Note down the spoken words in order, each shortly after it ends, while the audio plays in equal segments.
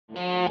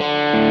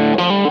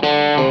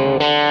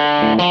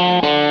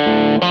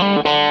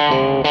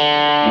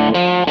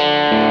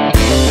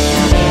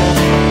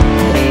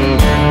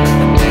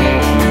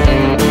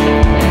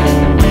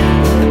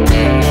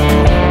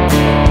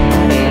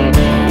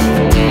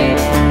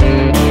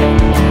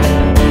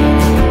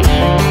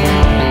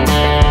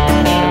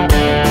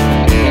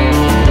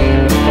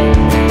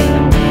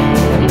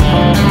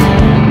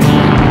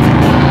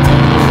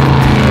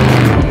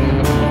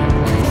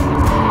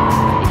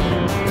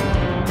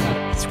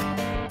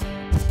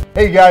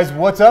Hey guys,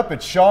 what's up?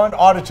 It's Sean,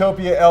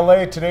 Autotopia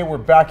LA. Today we're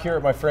back here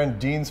at my friend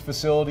Dean's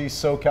facility,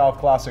 SoCal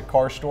Classic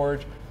Car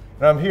Storage.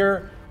 And I'm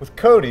here with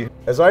Cody.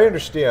 As I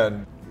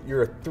understand,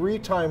 you're a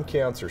 3-time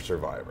cancer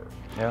survivor.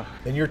 Yeah.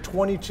 And you're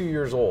 22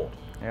 years old.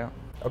 Yeah.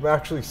 I'm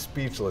actually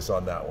speechless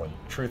on that one,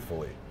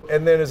 truthfully.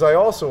 And then as I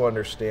also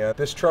understand,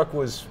 this truck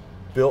was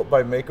built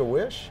by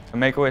Make-A-Wish?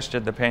 Make-A-Wish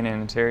did the paint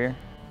and interior.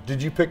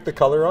 Did you pick the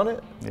color on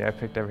it? Yeah, I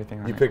picked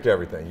everything on it. You picked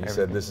everything. You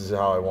said, this is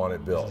how I want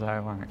it built. This is how I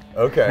want it.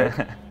 Okay,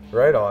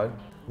 right on.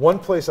 One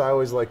place I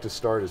always like to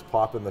start is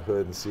popping the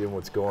hood and seeing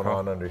what's going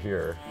on under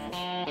here.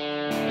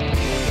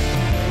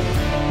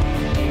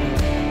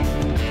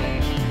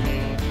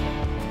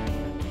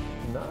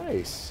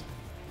 Nice.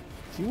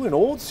 You went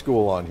old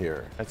school on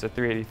here. That's a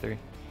 383.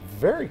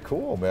 Very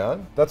cool,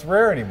 man. That's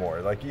rare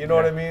anymore. Like, you know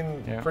what I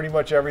mean? Yeah. Pretty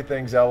much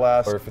everything's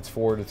LS, or if it's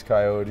Ford, it's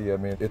Coyote. I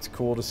mean, it's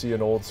cool to see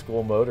an old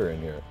school motor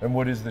in here. And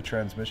what is the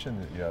transmission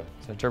that you have?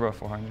 It's a turbo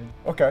 400.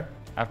 Okay.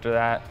 After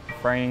that,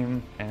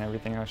 frame and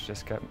everything else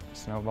just kept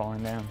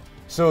snowballing down.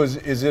 So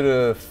is it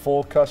a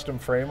full custom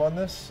frame on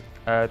this?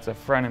 It's a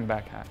front and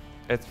back hat.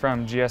 It's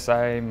from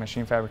GSI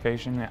Machine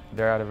Fabrication.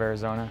 They're out of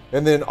Arizona.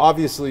 And then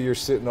obviously you're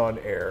sitting on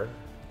air.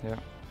 Yeah.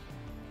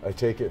 I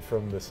take it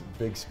from this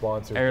big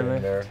sponsor Airlift.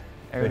 thing there.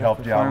 They Airlift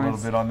helped you out a little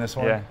Performance. bit on this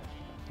one? Yeah.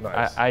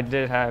 Nice. I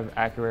did have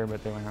Acura,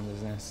 but they went out of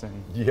business,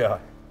 and Yeah.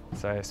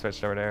 so I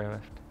switched over to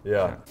Airlift.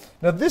 Yeah.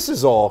 Now this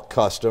is all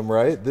custom,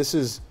 right? This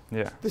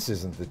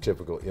isn't the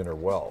typical inner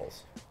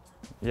wells.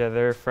 Yeah,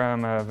 they're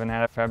from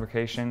Elide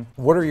Fabrication.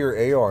 What are your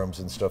A-arms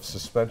and stuff,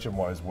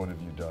 suspension-wise? What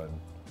have you done?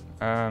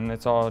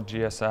 It's all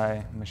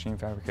GSI Machine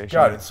Fabrication.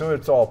 Got it. So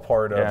it's all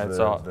part of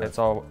it's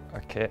all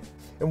a kit.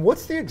 And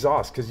what's the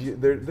exhaust? Because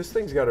this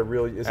thing's got a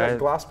really, is that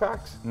glass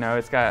packs? No,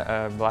 it's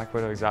got Black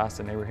Widow exhaust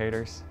and neighbor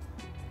haters.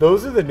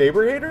 Those are the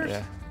neighbor haters?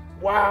 Yeah.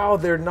 Wow,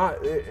 they're not,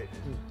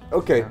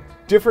 okay, yeah.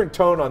 Different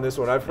tone on this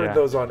one. I've heard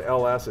those on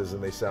LS's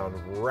and they sound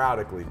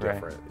radically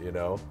different, you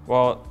know?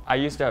 Well, I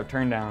used to have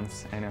turn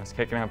downs and it was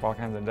kicking up all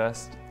kinds of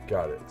dust.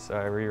 Got it. So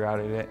I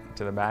rerouted it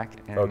to the back,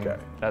 and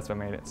that's what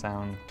made it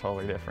sound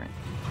totally different.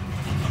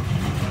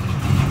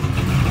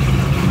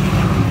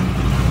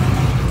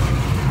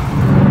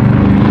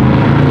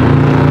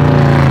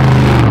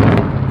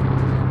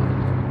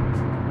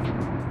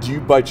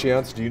 By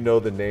chance, do you know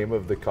the name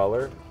of the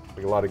color?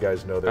 Like a lot of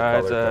guys know their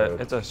color.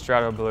 It's a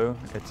Strato Blue.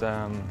 It's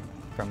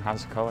from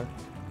House of Color.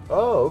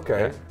 Oh,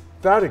 okay. Yeah.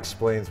 That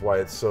explains why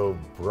it's so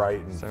bright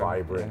and so,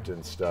 vibrant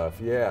and stuff.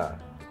 Yeah.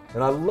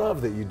 And I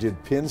love that you did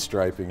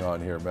pinstriping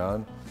on here,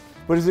 man.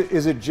 But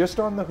is it just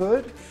on the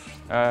hood?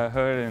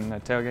 Hood and the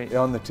tailgate.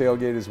 On the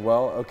tailgate as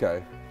well?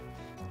 Okay.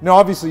 Now,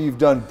 obviously, you've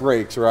done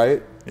brakes,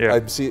 right? Yeah.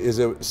 Is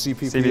it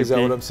CPP? Is that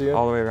what I'm seeing?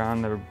 All the way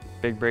around, the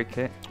big brake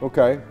kit.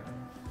 Okay.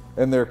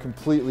 And they're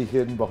completely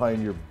hidden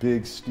behind your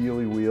big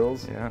steely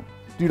wheels. Yeah.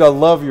 Dude, I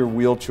love your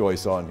wheel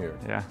choice on here.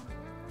 Yeah.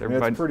 They're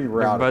pretty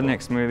radical. They're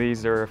Budnick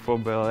smoothies. They're a full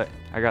billet.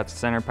 I got the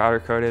center powder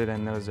coated,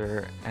 and those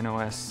are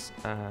NOS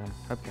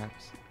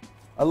hubcaps.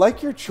 I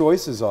like your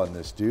choices on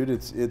this, dude.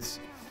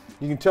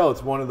 You can tell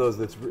it's one of those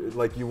that's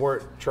like you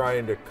weren't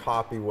trying to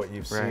copy what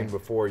you've seen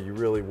before. You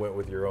really went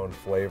with your own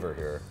flavor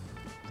here.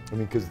 I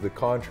mean, because the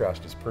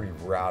contrast is pretty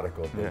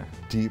radical. The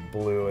deep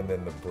blue and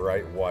then the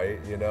bright white,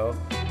 you know?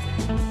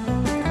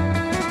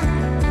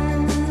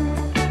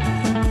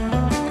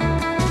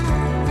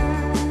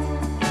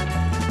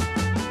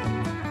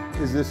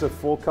 Is this a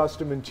full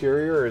custom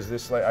interior, or is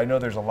this like, I know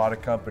there's a lot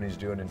of companies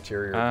doing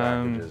interior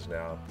packages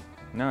now.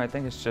 No, I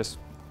think it's just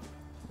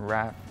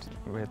wrapped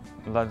with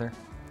leather.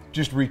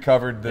 Just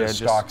recovered the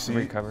stock seat?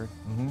 Recovered.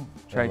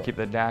 Try to keep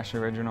the dash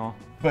original.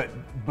 But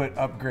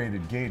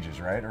upgraded gauges,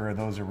 right? Or are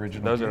those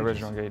original Those gauges? are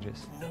original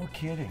gauges. No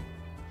kidding.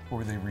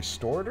 Were they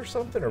restored or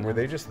something, or were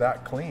they just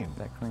that clean?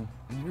 That clean.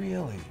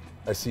 Really?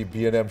 I see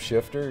B&M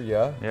shifter,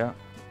 yeah? Yeah.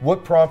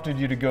 What prompted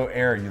you to go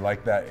air? You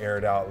like that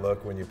aired out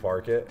look when you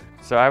park it?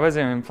 So I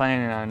wasn't even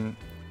planning on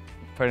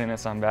putting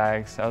this on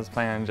bags. I was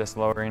planning on just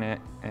lowering it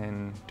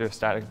and do a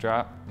static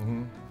drop.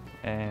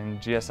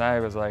 And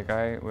GSI was like, all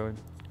right, we'll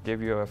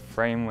give you a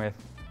frame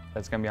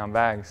that's gonna be on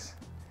bags.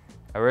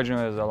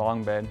 Originally it was a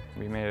long bed.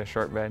 We made it a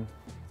short bed.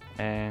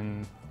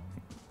 And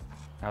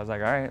I was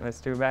like, all right, let's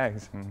do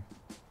bags. And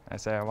I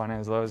said I want it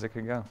as low as it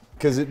could go.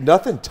 Because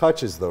nothing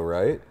touches though,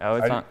 right?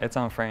 Oh, it's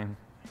on frame.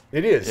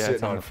 It is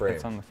sitting on frame.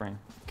 It's on the frame.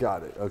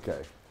 Got it,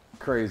 okay.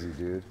 Crazy,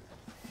 dude.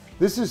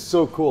 This is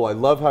so cool. I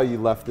love how you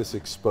left this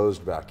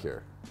exposed back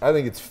here. I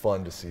think it's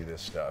fun to see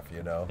this stuff,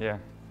 you know? Yeah.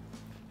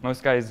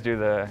 Most guys do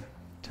the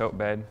tote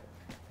bed.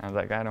 I was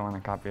like, I don't want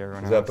to copy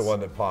everyone else. Is that the one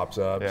that pops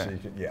up? Yeah. So you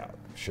can, yeah,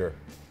 sure.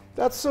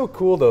 That's so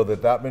cool though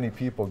that many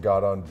people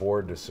got on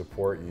board to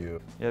support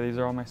you. Yeah, these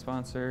are all my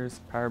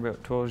sponsors.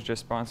 Powerboat Tools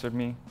just sponsored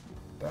me.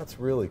 That's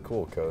really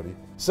cool, Cody.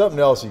 Something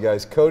else, you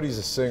guys, Cody's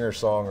a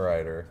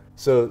singer-songwriter.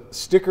 So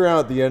stick around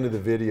at the end of the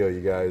video,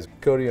 you guys.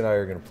 Cody and I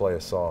are gonna play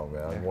a song,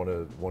 man, yeah.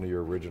 one of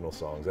your original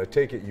songs. I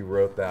take it you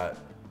wrote that.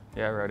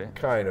 Yeah, I wrote it.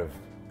 Kind of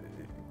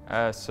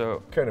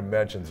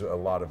mentions a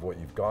lot of what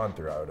you've gone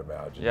through, I would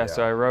imagine. Yeah,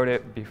 so I wrote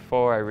it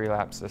before I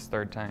relapsed this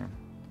third time,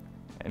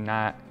 and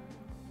not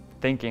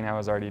thinking I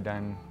was already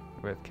done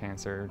with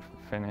cancer,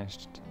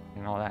 finished,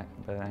 and all that,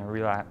 but then I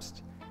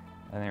relapsed,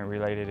 and then it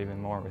related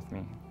even more with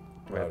me.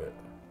 Got it.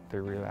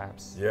 Through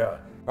relapse. Yeah.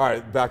 All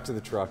right, back to the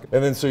truck.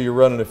 And then so you're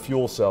running a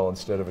fuel cell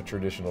instead of a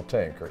traditional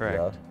tank, right?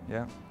 Correct.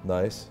 Yeah.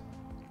 Nice.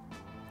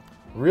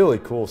 Really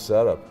cool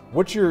setup.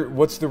 What's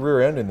the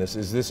rear end in this?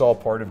 Is this all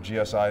part of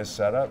GSI's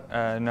setup?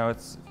 No,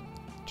 it's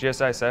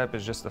GSI setup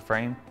is just the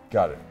frame.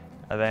 Got it.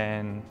 And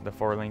then the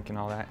 4-link and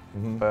all that.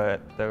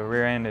 But the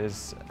rear end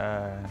is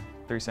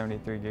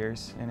 373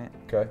 gears in it.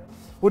 Okay.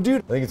 Well,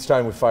 dude, I think it's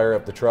time we fire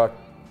up the truck.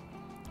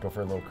 Go for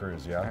a little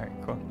cruise, yeah? All right,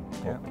 cool.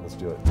 Yeah. Let's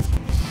do it.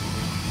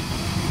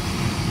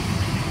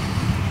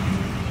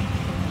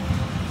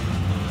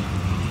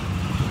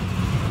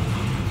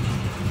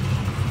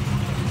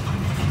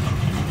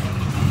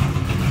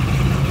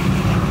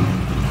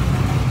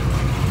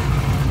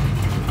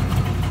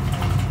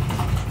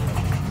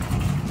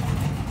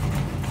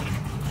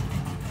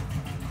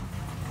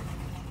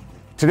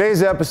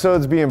 Today's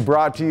episode is being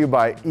brought to you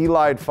by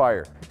Elide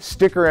Fire.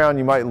 Stick around,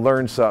 you might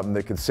learn something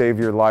that could save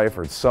your life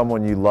or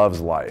someone you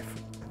love's life.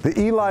 The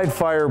Elide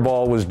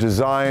Fireball was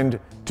designed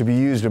to be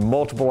used in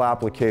multiple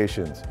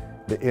applications.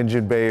 The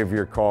engine bay of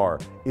your car,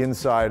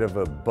 inside of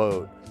a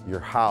boat, your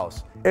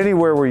house,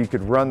 anywhere where you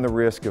could run the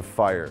risk of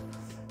fire.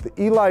 The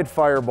Elide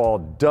Fireball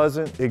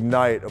doesn't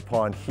ignite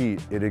upon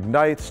heat. It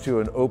ignites to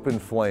an open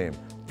flame.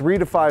 3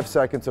 to 5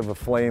 seconds of a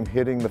flame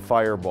hitting the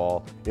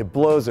fireball. It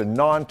blows a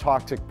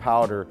non-toxic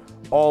powder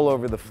all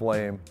over the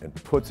flame and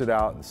puts it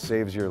out and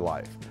saves your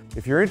life.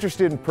 If you're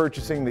interested in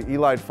purchasing the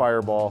Elide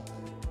Fireball,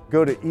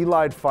 go to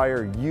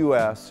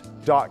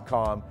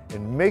elidefireus.com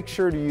and make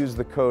sure to use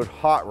the code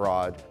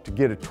HOTROD to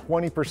get a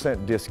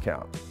 20%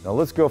 discount. Now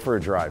let's go for a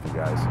drive, you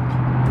guys.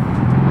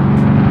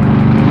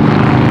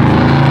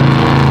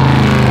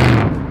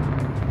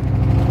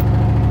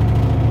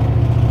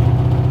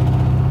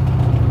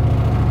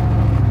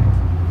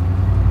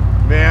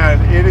 Man,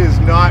 it is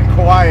not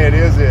quiet,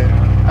 is it?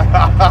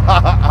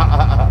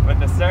 With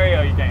the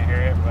stereo, you can't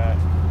hear it, but...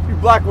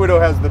 Black Widow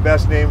has the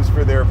best names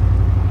for their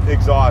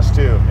exhaust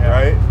too,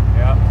 right?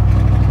 Yeah.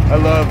 I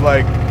love,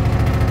 like,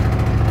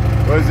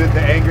 what is it,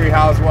 the angry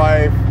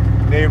housewife,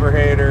 neighbor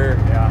hater.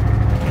 Yeah.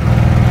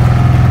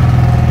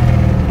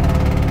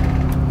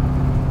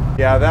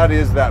 Yeah, that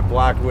is that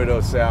Black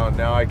Widow sound,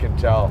 now I can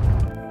tell.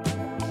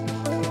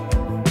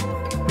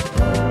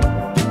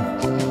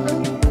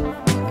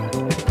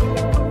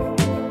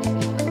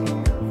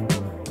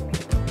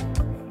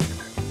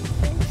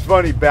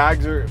 Funny,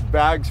 bags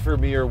for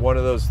me are one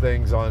of those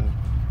things I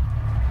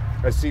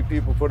see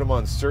people put them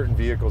on certain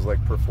vehicles,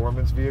 like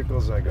performance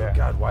vehicles, and I go,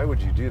 God, why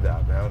would you do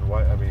that, man?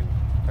 Why? I mean,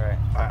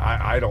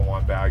 I don't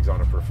want bags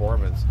on a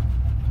performance,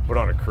 but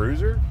on a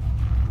cruiser,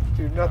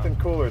 dude, nothing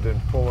cooler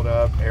than pulling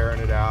up,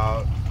 airing it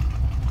out.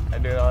 I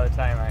do it all the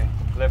time. I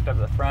lift up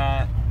the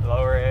front,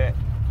 lower it.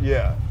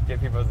 Yeah. Get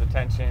people's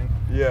attention.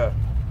 Yeah.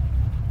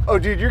 Oh,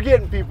 dude, you're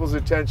getting people's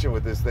attention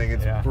with this thing.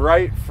 It's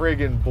bright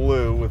friggin'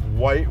 blue with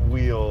white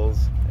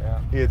wheels. Yeah.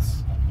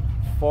 It's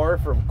far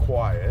from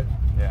quiet.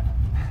 Yeah.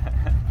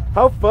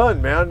 How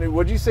fun, man.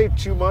 What'd you say,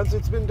 2 months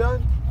it's been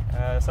done?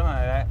 Something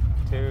like that.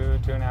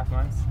 2.5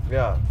 months.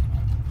 Yeah.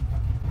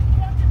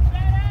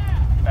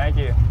 Thank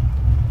you.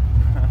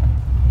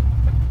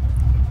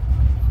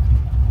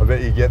 I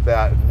bet you get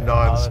that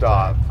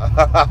non-stop.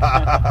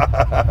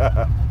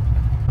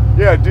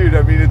 Yeah, dude,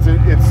 I mean, it's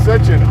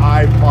such an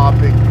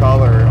eye-popping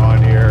color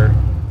on here.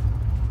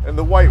 And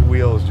the white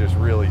wheels just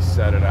really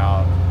set it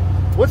out.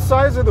 What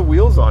size are the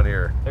wheels on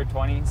here? They're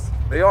 20s.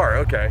 They are,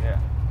 okay. Yeah.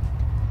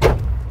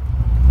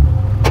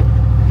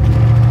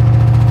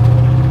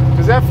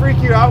 Does that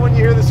freak you out when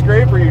you hear the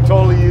scrape, or are you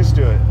totally used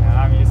to it? No,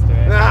 I'm used to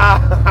it.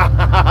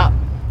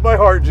 My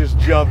heart just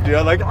jumped, dude.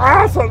 I'm like,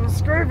 something's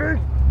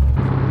scraping.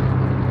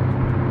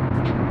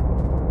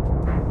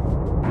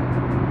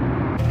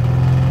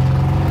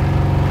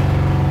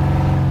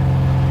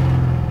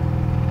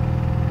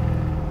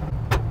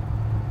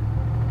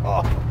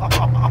 Yeah,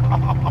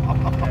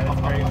 it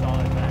scrapes all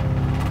the time.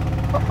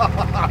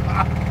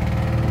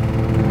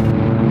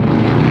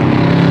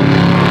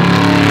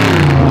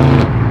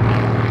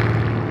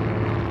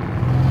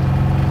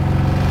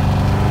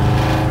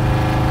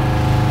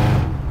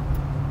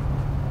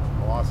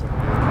 Awesome, dude.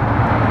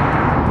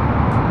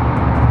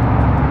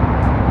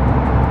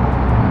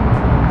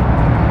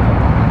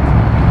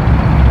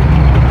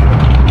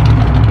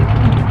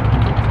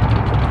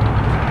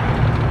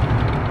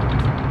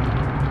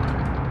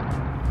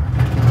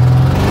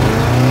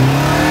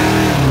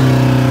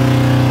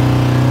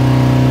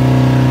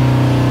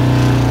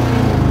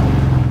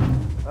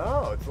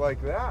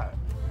 like that.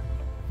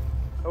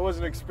 I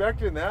wasn't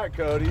expecting that,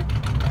 Cody.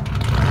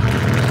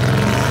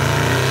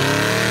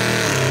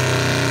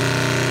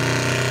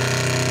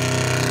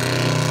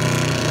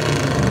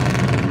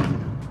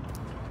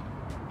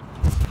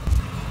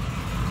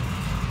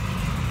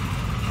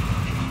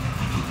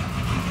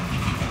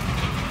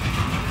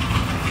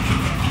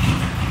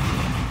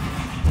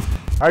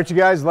 All right, you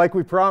guys, like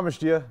we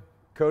promised you,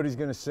 Cody's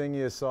gonna sing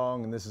you a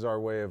song, and this is our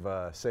way of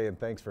saying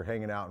thanks for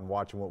hanging out and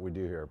watching what we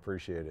do here.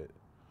 Appreciate it.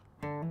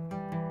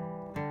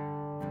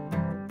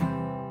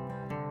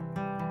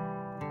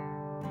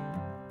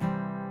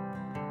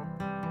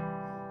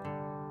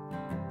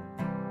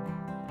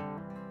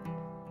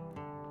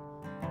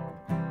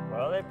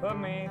 Well, they put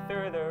me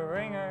through the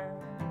ringer,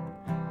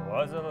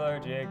 was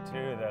allergic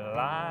to the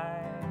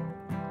light.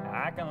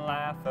 I can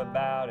laugh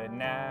about it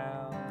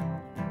now,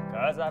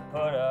 'cause I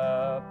put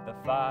up the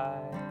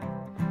fight.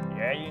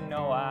 Yeah, you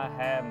know I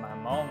had my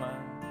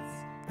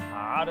moments,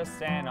 I ought to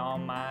stand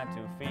on my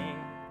 2 feet,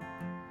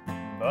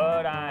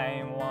 but I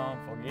ain't one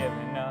for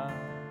giving up.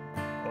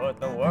 Put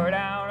the word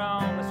out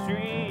on the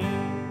street,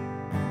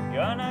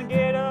 gonna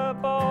get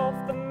up off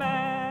the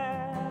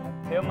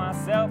mat, peel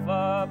myself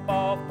up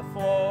off the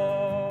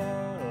floor,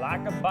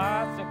 like a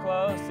boxer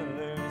close to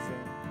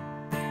losing,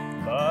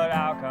 but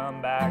I'll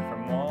come back for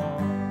more.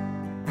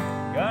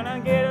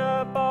 Gonna get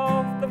up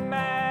off the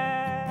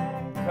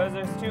mat, 'cause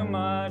there's too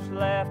much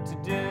left to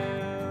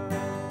do.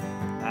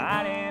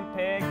 I didn't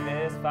pick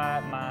this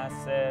fight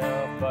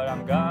myself, but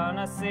I'm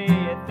gonna see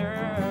it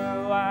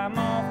through. I'm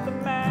off the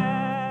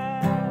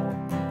mat,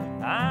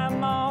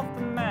 I'm off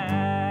the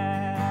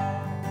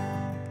mat.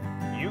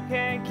 You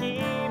can't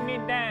keep